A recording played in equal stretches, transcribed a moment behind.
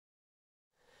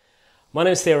My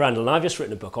name is Theo Randall and I've just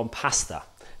written a book on pasta.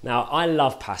 Now, I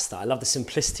love pasta. I love the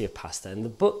simplicity of pasta, and the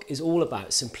book is all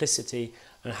about simplicity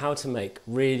and how to make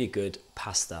really good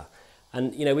pasta.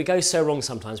 And you know, we go so wrong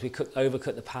sometimes. We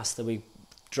overcook the pasta, we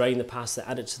drain the pasta,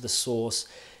 add it to the sauce,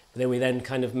 then we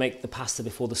kind of make the pasta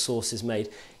before the sauce is made.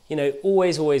 You know,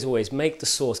 always make the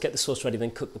sauce, get the sauce ready,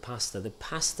 then cook the pasta. The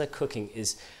pasta cooking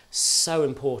is so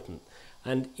important.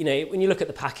 And you know, when you look at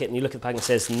the packet and you look at the packet, it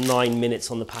says 9 minutes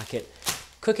on the packet.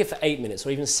 Cook it for 8 minutes or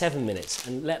even 7 minutes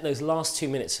and let those last 2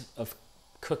 minutes of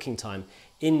cooking time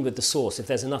in with the sauce if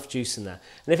there's enough juice in there.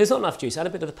 And if there's not enough juice, add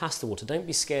a bit of the pasta water. Don't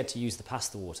be scared to use the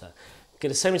pasta water.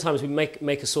 Because so many times we make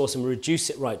a sauce and we reduce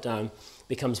it right down, it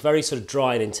becomes very sort of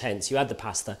dry and intense. You add the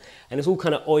pasta and it's all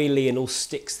kind of oily and all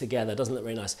sticks together. It doesn't look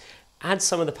very nice. Add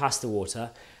some of the pasta water,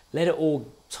 let it all,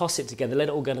 toss it together, let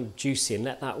it all get juicy and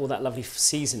let all that lovely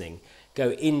seasoning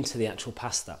go into the actual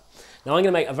pasta. Now I'm going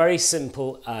to make a very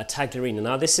simple taglierini.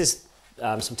 Now this is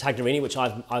some taglierini which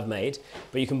I've made,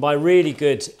 but you can buy really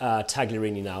good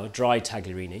taglierini now, a dry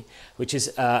taglierini, which is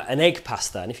an egg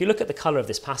pasta. And if you look at the colour of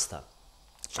this pasta,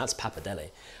 that's pappardelle.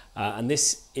 And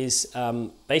this is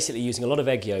basically using a lot of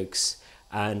egg yolks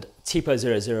and Tipo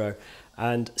 00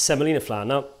 and semolina flour.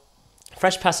 Now,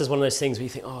 fresh pasta is one of those things where you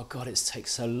think, oh God, it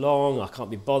takes so long, I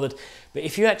can't be bothered. But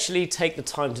if you actually take the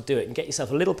time to do it and get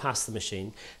yourself a little pasta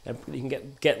machine, you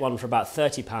can get one for about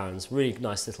 £30, really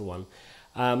nice little one.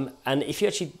 And if you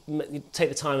actually take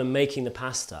the time in making the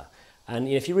pasta, and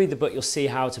you know, if you read the book, you'll see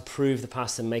how to prove the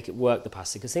pasta and make it work the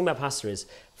pasta. Because the thing about pasta is,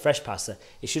 fresh pasta,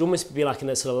 it should almost be like in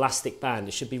a sort of elastic band.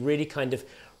 It should be really kind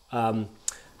of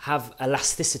have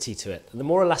elasticity to it. And the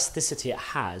more elasticity it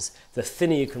has, the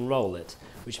thinner you can roll it,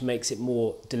 which makes it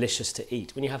more delicious to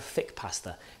eat. When you have thick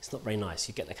pasta, it's not very nice.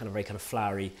 You get that kind of very kind of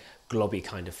floury, globby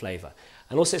kind of flavour.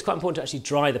 And also it's quite important to actually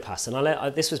dry the pasta.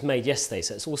 And this was made yesterday,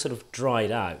 so it's all sort of dried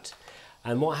out.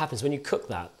 And what happens when you cook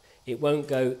that, it won't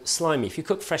go slimy. If you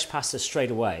cook fresh pasta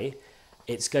straight away,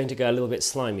 it's going to go a little bit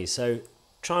slimy. So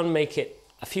try and make it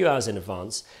a few hours in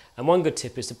advance. And one good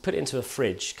tip is to put it into a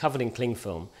fridge covered in cling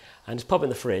film and just pop it in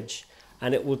the fridge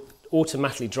and it will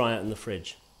automatically dry out in the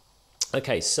fridge.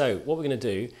 Okay, so what we're going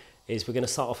to do is we're going to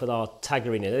start off with our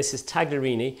taglierini. Now, this is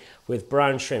taglierini with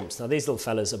brown shrimps. Now these little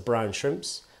fellas are brown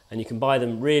shrimps and you can buy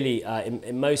them really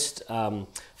in most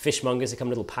fishmongers. They come in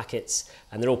little packets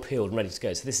and they're all peeled and ready to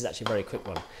go. So this is actually a very quick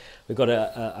one. We've got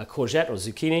a courgette or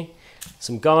zucchini,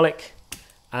 some garlic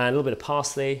and a little bit of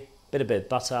parsley, a bit of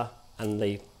butter and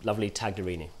the lovely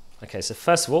taglierini. Okay, so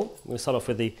first of all, we're going to start off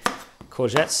with the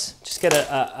courgettes. Just get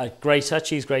a grater,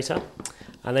 cheese grater,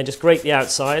 and then just grate the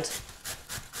outside.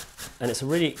 And it's a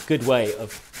really good way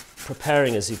of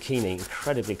preparing a zucchini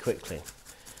incredibly quickly.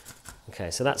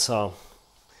 Okay, so that's our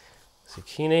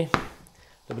zucchini, a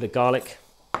little bit of garlic,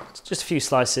 just a few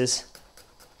slices.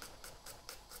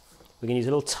 We can use a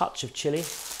little touch of chilli,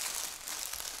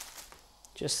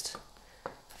 just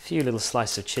a few little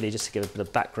slices of chilli just to give a bit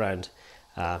of background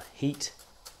heat.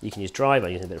 You can use dry, but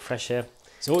I'm using a bit of fresh here.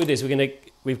 So what we do is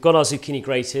we've got our zucchini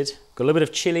grated, got a little bit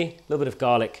of chilli, a little bit of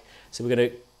garlic. So we're going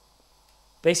to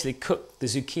basically cook the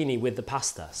zucchini with the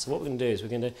pasta. So what we're going to do is we're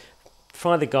going to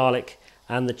fry the garlic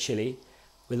and the chilli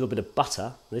with a little bit of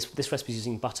butter. This recipe is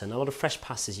using butter. Now a lot of fresh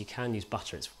pastas you can use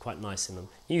butter, it's quite nice in them.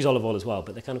 You use olive oil as well,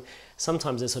 but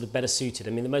sometimes they're sort of better suited.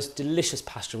 I mean, the most delicious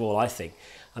pasta of all, I think,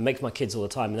 I make for my kids all the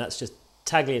time, and that's just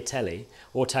tagliatelle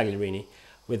or taglierini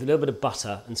with a little bit of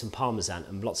butter and some parmesan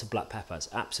and lots of black pepper. It's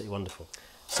absolutely wonderful.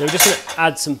 So we're just going to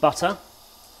add some butter.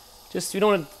 We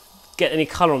don't want to get any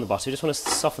colour on the butter, we just want to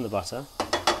soften the butter.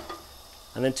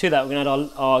 And then to that we're going to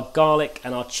add our garlic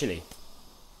and our chilli.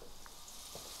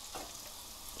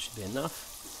 Should be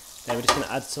enough. Then we're just going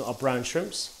to add some our brown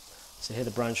shrimps. So here are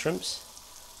the brown shrimps.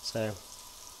 So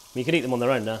you can eat them on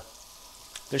their own now.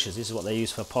 Delicious, this is what they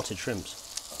use for potted shrimps.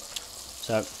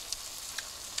 So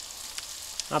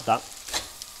add that.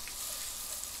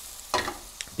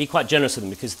 Be quite generous with them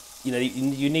because you know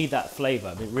you need that flavour.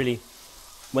 I mean, really,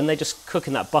 when they just cook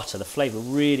in that butter, the flavour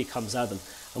really comes out of them.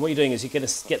 And what you're doing is you're going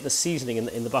to get the seasoning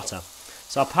in the butter.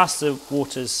 So our pasta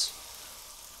waters.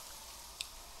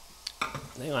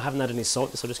 I haven't had any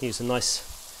salt, so I'm just going to use some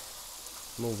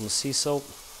nice Malden sea salt.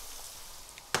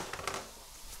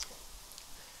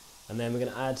 And then we're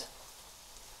going to add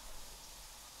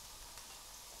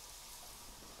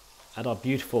our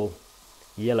beautiful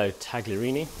yellow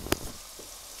taglierini.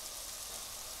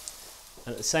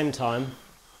 And at the same time,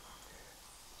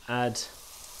 add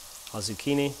our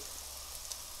zucchini.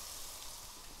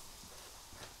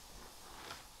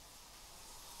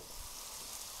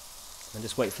 And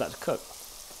just wait for that to cook.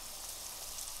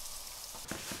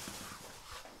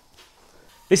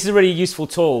 This is a really useful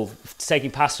tool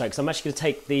taking pasta out because I'm actually going to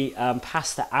take the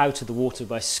pasta out of the water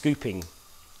by scooping.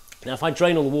 Now if I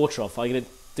drain all the water off, I'm going to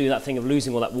do that thing of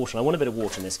losing all that water. And I want a bit of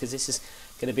water in this because this is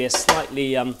going to be a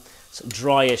slightly sort of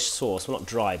dryish sauce. Well, not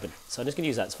dry, but so I'm just going to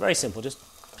use that. It's very simple. Just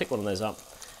pick one of those up,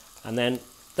 and then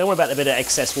don't worry about the bit of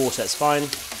excess water. It's fine.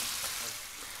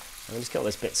 And just get all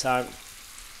those bits out.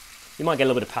 You might get a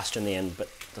little bit of pasta in the end, but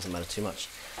it doesn't matter too much.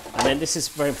 And then this is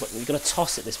very important. You're going to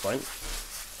toss it at this point.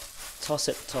 Toss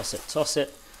it, toss it, toss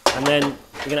it, and then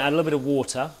you're going to add a little bit of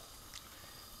water.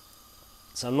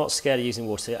 So I'm not scared of using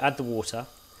water. Add the water.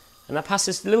 And that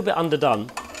pasta's a little bit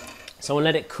underdone, so I'll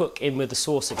let it cook in with the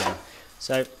sauce again.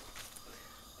 So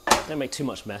don't make too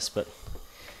much mess, but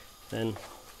then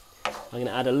I'm going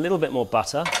to add a little bit more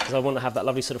butter because I want to have that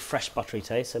lovely sort of fresh buttery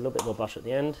taste. So a little bit more butter at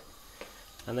the end,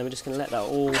 and then we're just going to let that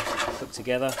all cook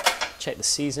together. Check the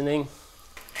seasoning.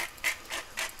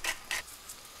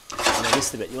 And then this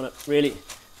is the bit you want to really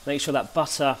make sure that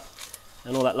butter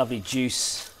and all that lovely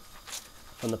juice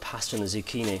from the pasta and the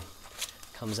zucchini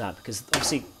comes out, because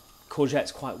obviously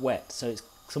courgette's quite wet, so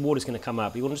some water's going to come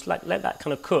out, but you want to just let that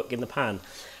kind of cook in the pan.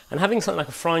 And having something like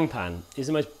a frying pan is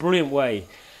the most brilliant way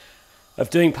of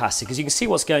doing pasta, because you can see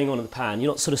what's going on in the pan.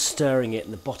 You're not sort of stirring it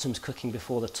and the bottom's cooking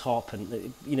before the top,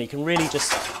 and you can really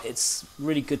just, it's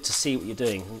really good to see what you're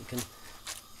doing. And you can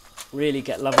really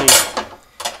get lovely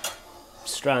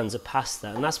strands of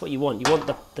pasta, and that's what you want. You want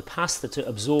the pasta to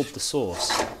absorb the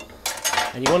sauce.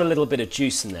 And you want a little bit of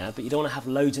juice in there, but you don't want to have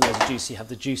loads and loads of juice. So you have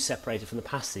the juice separated from the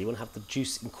pasta. You want to have the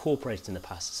juice incorporated in the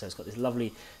pasta, so it's got this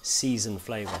lovely seasoned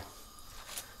flavour.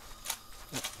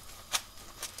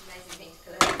 Amazing thing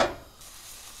to cook.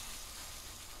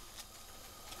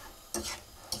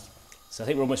 So I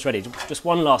think we're almost ready. Just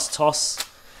one last toss.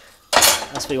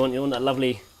 That's what you want. You want that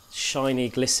lovely, shiny,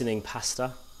 glistening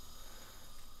pasta.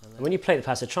 And when you plate the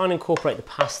pasta, try and incorporate the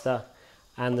pasta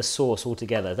and the sauce all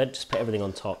together. Don't just put everything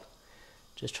on top.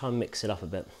 Just try and mix it up a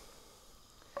bit.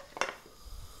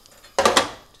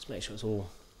 Just make sure it's all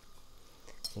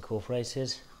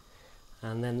incorporated.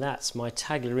 And then that's my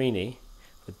taglierini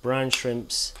with brown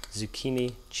shrimps,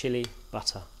 zucchini, chilli,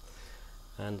 butter.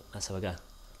 And that's how I go.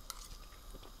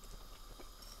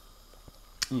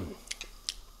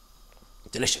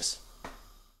 Delicious.